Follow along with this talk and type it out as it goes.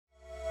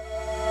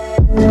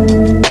Thanks,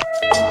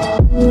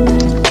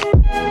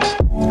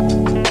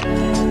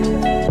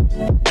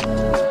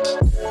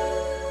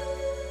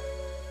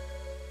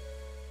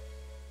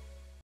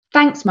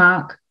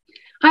 Mark.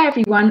 Hi,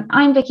 everyone.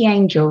 I'm Vicky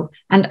Angel,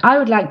 and I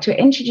would like to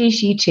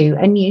introduce you to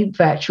a new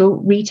virtual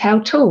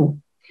retail tool.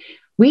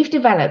 We've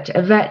developed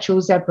a virtual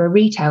Zebra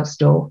retail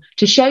store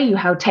to show you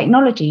how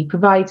technology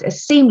provides a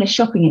seamless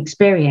shopping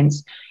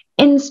experience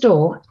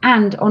in-store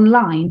and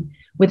online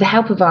with the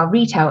help of our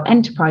retail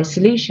enterprise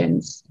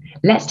solutions.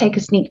 Let's take a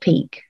sneak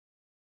peek.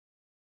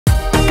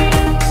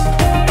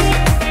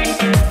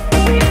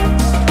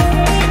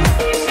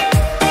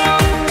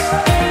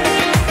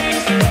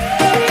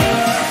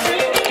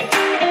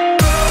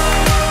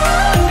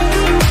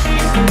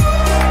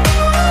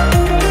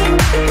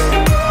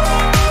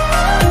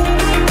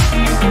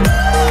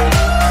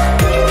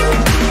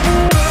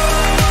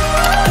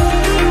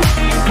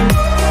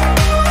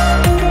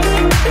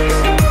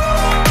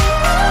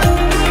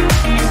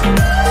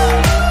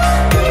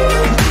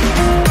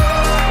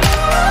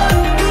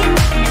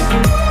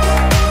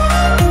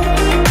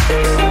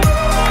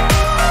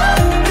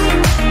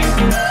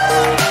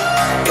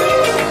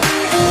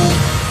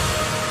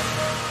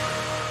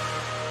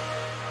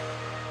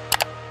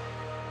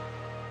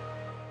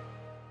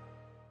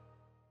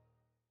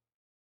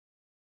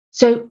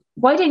 So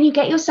why don't you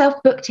get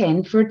yourself booked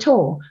in for a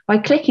tour by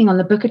clicking on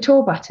the Book a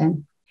Tour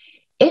button?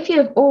 If you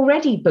have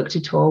already booked a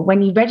tour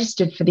when you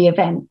registered for the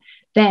event,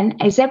 then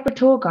a Zebra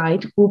tour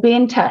guide will be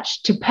in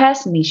touch to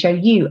personally show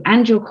you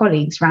and your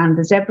colleagues around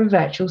the Zebra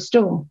virtual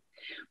store.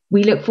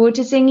 We look forward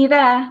to seeing you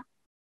there.